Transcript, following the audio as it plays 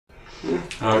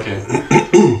Okay.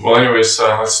 Well, anyways,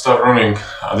 let's start running.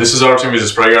 This is Artem with the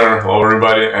spray gunner. Hello,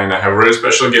 everybody, and I have a very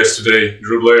special guest today.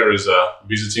 Dru Blair is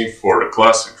visiting for the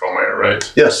class in ChromaAir,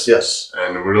 right? Yes, yes.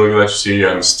 And we're really glad to see you.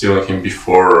 I'm stealing him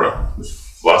before the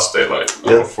last day, like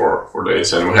four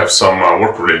days, and we have some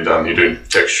work already done. You're doing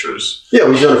textures. Yeah,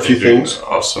 we've done a few things.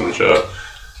 Awesome job.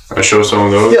 I'll show some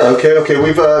of those. Yeah, okay.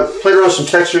 We've played around with some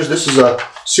textures. This is a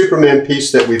Superman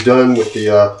piece that we've done with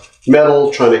the metal,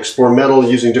 trying to explore metal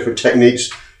using different techniques,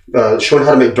 showing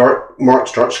how to make dark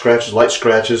marks, dark scratches, light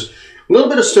scratches, a little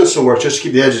bit of stencil work just to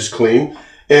keep the edges clean.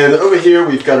 And over here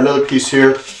we've got another piece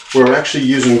here where we're actually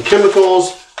using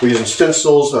chemicals, we're using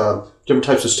stencils, different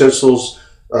types of stencils,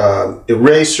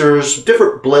 erasers,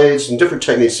 different blades and different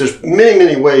techniques. There's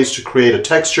many ways to create a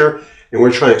texture, and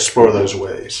we're trying to explore those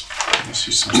ways. I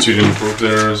see some student work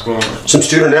there as well. Some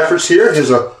student efforts here. Here's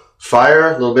a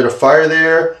fire, a little bit of fire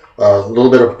there, a little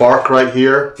bit of bark right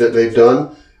here that they've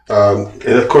done. And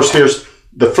of course, here's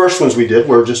the first ones we did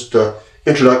were just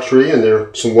introductory, and there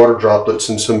are some water droplets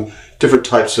and some different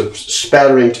types of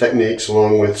spattering techniques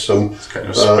along with some kind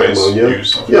of ammonia.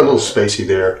 Yeah, a little spacey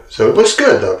there. So it looks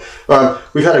good though.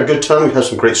 We've had a good time. We've had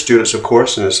some great students, of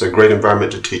course, and it's a great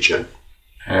environment to teach in.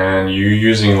 And you're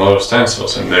using a lot of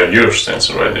stencils, and they're your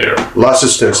stencil right there. Lots of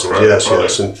stencils,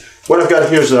 yes. And what I've got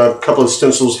here is a couple of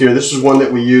stencils here. This is one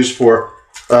that we use for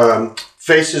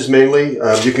faces mainly.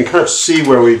 You can kind of see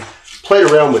where we've played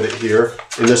around with it here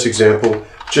in this example,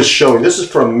 just showing. This is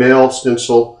for a male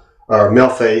stencil, male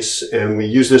face, and we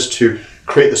use this to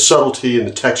create the subtlety and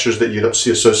the textures that you'd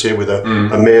see associated with a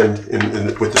man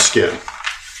with the skin.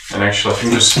 And actually, I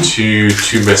think there's two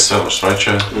bestsellers, right,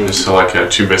 Chad? There's like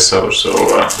two bestsellers. So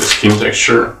the skin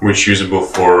texture, which is usable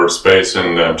for space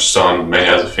and sun, many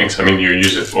other things. I mean, you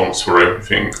use it almost for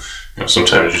everything. You know,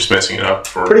 sometimes you're just messing it up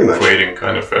for creating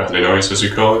kind of the noise, as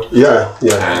you call it. Yeah.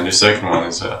 And the second one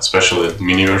is especially the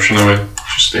mini version of it.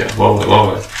 Just lovely.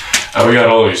 We got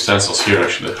all of these stencils here,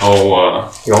 actually. The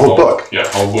whole book. Yeah,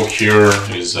 whole book here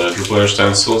is Dru Blair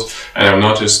stencils, and I've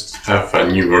noticed have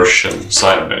a new version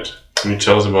side of it. Can you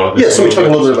tell us about this? Yes, let me talk a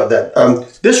little bit about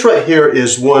that. This right here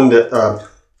is one that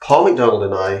Paul McDonald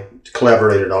and I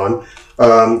collaborated on.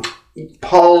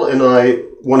 Paul and I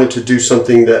wanted to do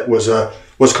something that was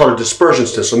what's called a dispersion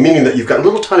stencil, meaning that you've got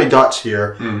little tiny dots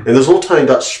here, and those little tiny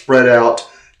dots spread out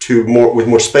to with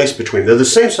more space between them. They're the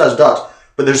same size dots,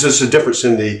 but there's just a difference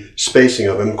in the spacing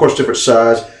of them. Of course, different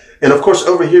size. And of course,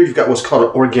 over here you've got what's called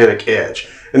an organic edge.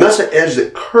 And that's an edge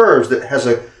that curves, that has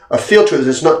a feel to it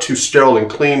that's not too sterile and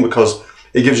clean, because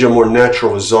it gives you a more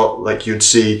natural result like you'd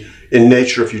see in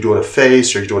nature if you're doing a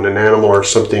face or you're doing an animal or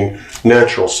something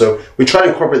natural. So we try to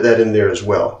incorporate that in there as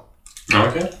well.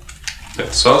 Okay.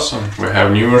 That's awesome. We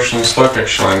have new version in stock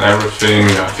actually, and everything.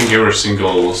 I think every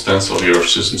single stencil of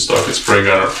yours is in stock. It's spray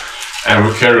gunner, and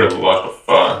we carry a lot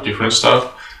of different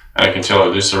stuff. And I can tell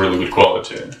you this is a really good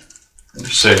quality. You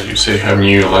said you have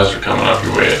new laser coming up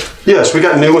your way. Yes, we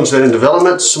got new ones that are in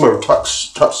development. Some are top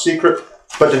secret.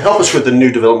 But to help us with the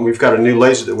new development, we've got a new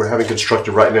laser that we're having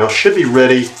constructed right now. Should be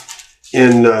ready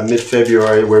in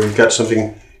mid-February, where we've got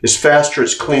something. It's faster,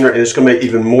 it's cleaner, and it's going to make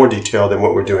even more detail than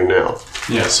what we're doing now.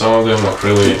 Yeah, some of them look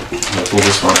really, pull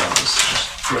this one out, it's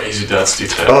just crazy dots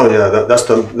detail. Oh yeah, that's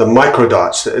the micro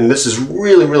dots, and this is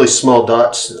really small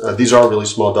dots. These are really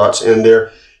small dots, and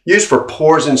they're used for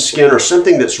pores in skin or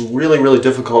something that's really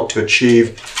difficult to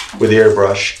achieve with the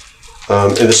airbrush.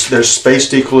 And they're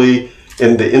spaced equally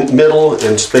in the middle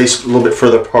and spaced a little bit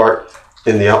further apart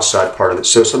in the outside part of it.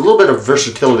 So it's a little bit of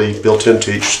versatility built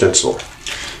into each stencil.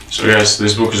 So guys,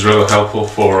 this book is really helpful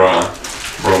for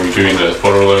when we're doing the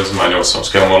photorealism. I know some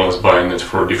scale models buying it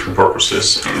for different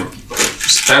purposes.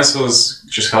 Stencil is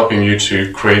just helping you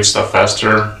to create stuff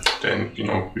faster than,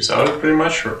 without it, pretty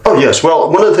much. Or? Oh yes,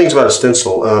 well, one of the things about a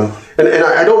stencil, and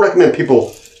I don't recommend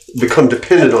people become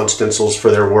dependent on stencils for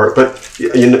their work, but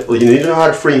you need to know how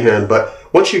to freehand. But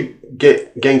once you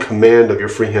gain command of your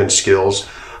freehand skills,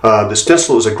 the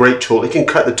stencil is a great tool. It can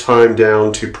cut the time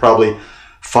down to probably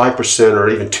 5% or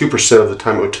even 2% of the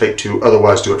time it would take to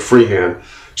otherwise do it freehand.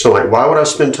 So like, why would I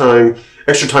spend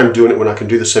extra time doing it when I can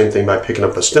do the same thing by picking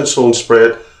up a stencil and spray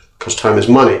it? Because time is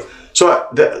money. So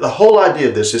the whole idea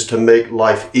of this is to make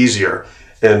life easier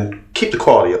and keep the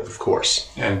quality up, of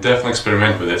course. And definitely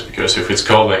experiment with it, because if it's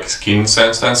called like skin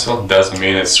stencil, doesn't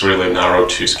mean it's really narrow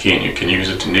to skin. You can use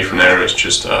it in different areas,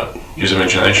 just use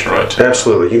imagination, right?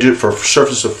 Absolutely. You can do it for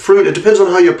surface of fruit. It depends on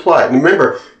how you apply it. And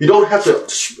remember, you don't have to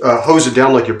hose it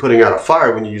down like you're putting out a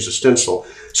fire when you use a stencil.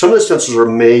 Some of the stencils are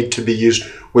made to be used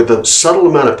with a subtle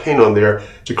amount of paint on there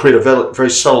to create a very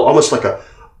subtle, almost like a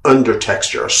under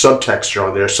texture, a subtexture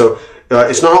on there. So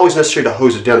it's not always necessary to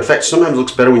hose it down. In fact, sometimes it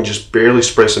looks better when you just barely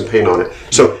spray some paint on it.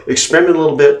 So experiment a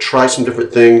little bit, try some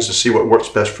different things to see what works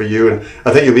best for you, and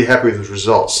I think you'll be happy with the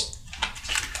results.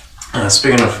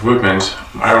 Speaking of equipment,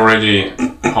 I already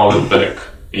hauled it back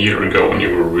a year ago when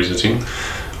you were visiting.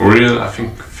 I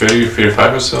think 30,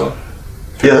 35 or so.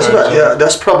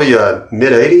 That's probably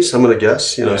mid 80s. I'm gonna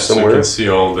guess, somewhere. So you can see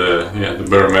all the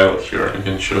bare metal here. I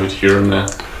can show it here in a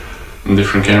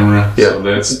different camera. Yeah. So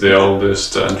that's the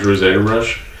oldest Dru's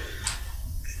airbrush.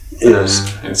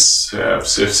 Yes. I've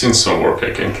seen some work. I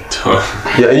can tell.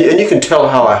 Yeah, and you can tell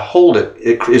how I hold it.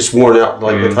 It's worn out.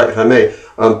 Like if I may,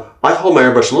 I hold my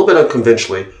airbrush a little bit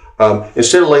unconventionally.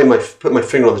 Instead of putting my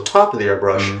finger on the top of the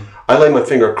airbrush, I lay my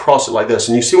finger across it like this,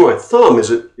 and you see where my thumb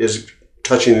is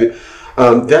touching it.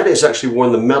 That is actually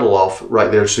worn the metal off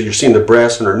right there, so you're seeing the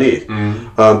brass underneath.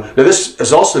 Now this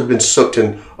has also been soaked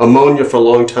in ammonia for a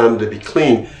long time to be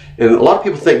clean, and a lot of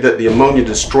people think that the ammonia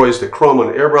destroys the chrome on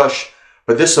an airbrush,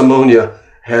 but this ammonia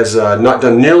has not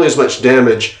done nearly as much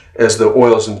damage as the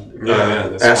oils and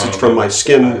acids from my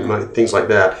skin, things like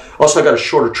that. Also, I got a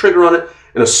shorter trigger on it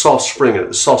and a soft spring in it.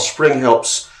 The soft spring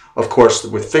helps, of course,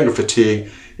 with finger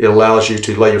fatigue. It allows you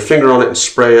to lay your finger on it and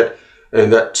spray it,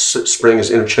 and that spring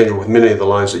is interchangeable with many of the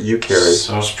lines that you carry.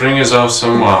 So spring is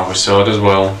awesome. We sell it as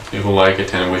well. People like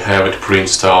it, and we have it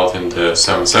pre-installed in the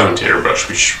 770 airbrush,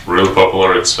 which is really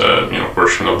popular. It's a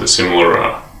version of the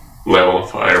similar level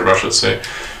of airbrush, let's say.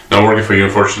 Not working for you,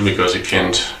 unfortunately, because you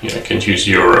can't use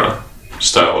your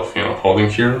style of holding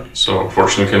here. So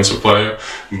unfortunately, can't supply you.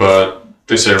 But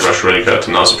this airbrush already got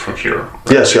the nozzle from here.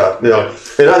 Right? Yes, yeah. And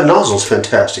the nozzle is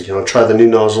fantastic. Try the new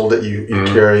nozzle that you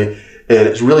carry. And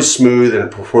it's really smooth and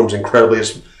it performs incredibly.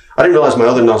 I didn't realize my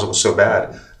other nozzle was so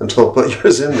bad until I put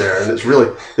yours in there, and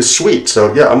it's sweet.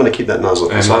 So yeah, I'm going to keep that nozzle.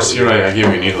 And last year I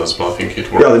gave you needles, but I think it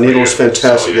worked. Yeah, the needle is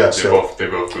fantastic. So they're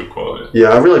both good quality. Yeah,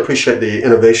 I really appreciate the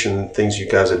innovation things you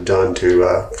guys have done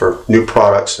for new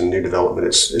products and new development.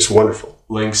 It's wonderful.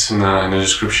 Links in the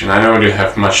description. I know you don't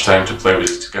have much time to play with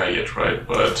this guy yet, right?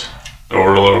 But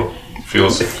overall,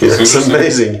 feels it's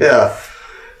amazing. Yeah.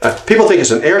 People think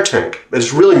it's an air tank, but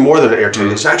it's really more than an air tank.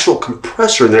 There's an actual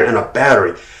compressor in there and a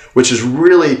battery, which is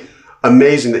really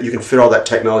amazing that you can fit all that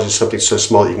technology in something so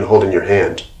small that you can hold in your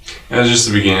hand. Yeah, it's just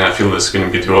the beginning. I feel this is going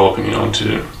to be developing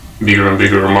into bigger and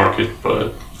bigger market,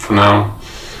 but for now,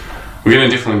 we're going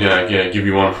to definitely give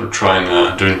you one for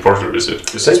trying doing portrait visit,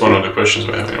 because that's one of the questions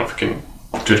we have. If you can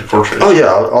do the portrait. Oh yeah,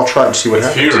 I'll try it and see what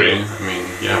happens. In theory, I mean,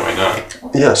 why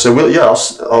not? Yeah, so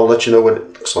I'll let you know what it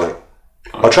looks like.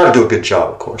 I'll try to do a good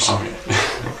job, of course. Okay,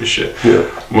 I appreciate it.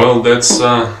 Yeah. Well, that's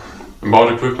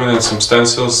about equipment and some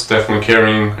stencils. Definitely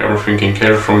carrying everything you can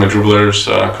carry from the Dru Blair's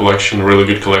collection, a really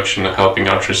good collection, helping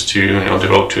artists to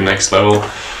develop to the next level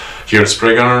here at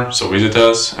Spray Gunner. So visit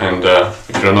us, and if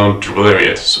you don't know Dru Blair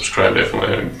yet, subscribe.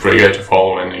 Definitely a great guy to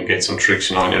follow and get some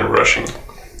tricks in airbrushing.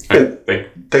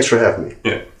 Thanks for having me.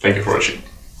 Yeah, thank you for watching.